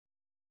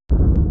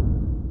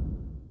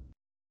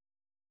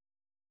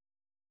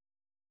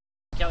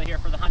here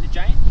for the Honda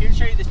Giant. Here to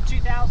show you this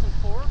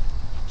 2004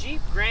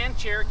 Jeep Grand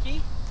Cherokee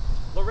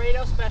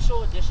Laredo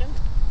Special Edition.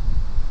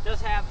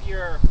 Does have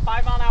your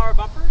 5-mile-an-hour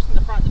bumpers in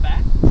the front and the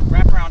back,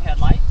 wraparound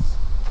headlights,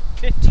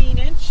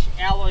 15-inch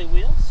alloy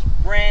wheels,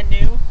 brand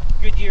new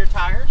Goodyear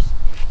tires,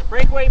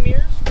 breakaway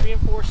mirrors,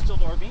 reinforced steel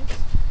door beams.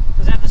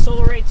 Does have the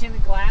solar ray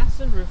tinted glass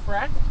and roof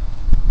rack.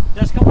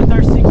 Does come with our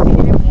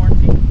 60-day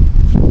warranty.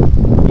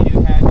 You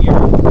do have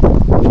your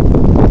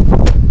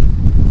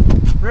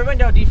rear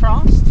window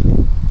defrost,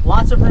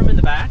 lots of room in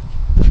the back,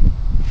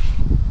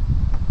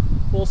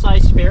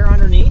 full-size spare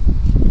underneath.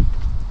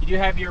 You do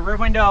have your rear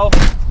window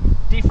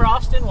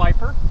defrost and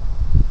wiper.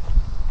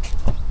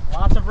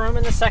 Lots of room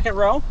in the second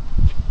row.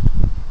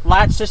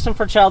 Latch system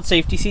for child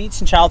safety seats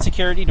and child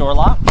security door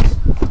locks.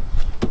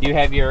 You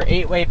have your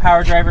 8-way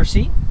power driver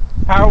seat,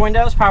 power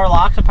windows, power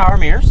locks, and power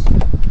mirrors.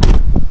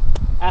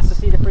 Ask to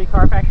see the free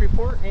Carfax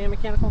report and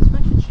mechanical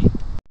inspection sheet.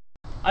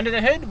 Under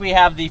the hood, we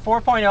have the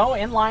 4.0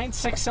 inline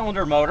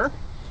 6-cylinder motor.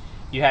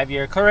 You have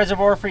your clear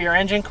reservoir for your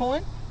engine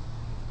coolant,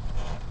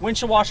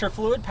 windshield washer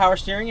fluid, power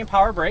steering, and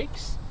power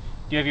brakes.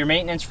 You have your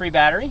maintenance-free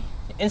battery,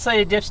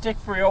 insulated dipstick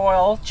for your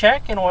oil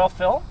check and oil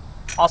fill,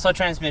 also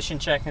transmission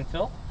check and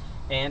fill,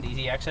 and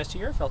easy access to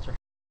your air filter.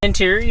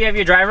 Interior, you have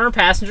your driver and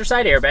passenger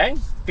side airbag,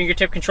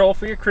 fingertip control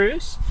for your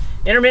cruise,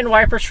 intermittent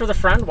wipers for the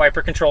front,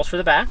 wiper controls for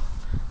the back,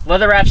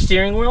 leather-wrapped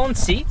steering wheel and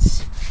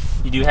seats.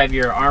 You do have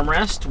your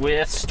armrest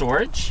with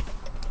storage,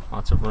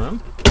 lots of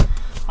room.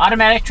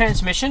 Automatic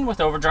transmission with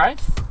overdrive,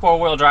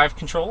 4-wheel drive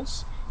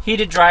controls,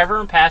 heated driver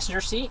and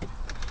passenger seat,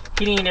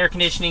 heating and air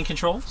conditioning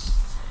controls,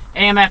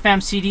 AM,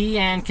 FM, CD,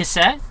 and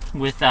cassette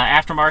with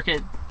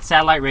aftermarket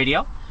satellite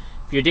radio,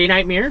 your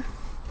day-night mirror,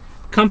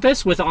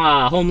 compass with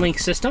a home link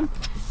system,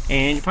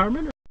 and your power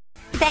mirror.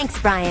 Thanks,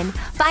 Brian.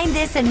 Find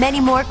this and many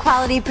more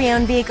quality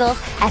pre-owned vehicles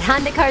at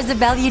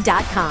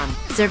HondaCarsOfBellevue.com.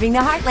 Serving the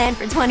heartland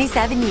for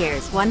 27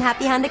 years, one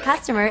happy Honda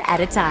customer at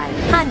a time.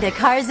 Honda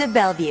Cars of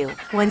Bellevue.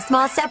 One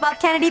small step off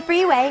Kennedy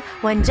Freeway,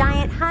 one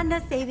giant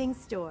Honda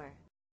savings store.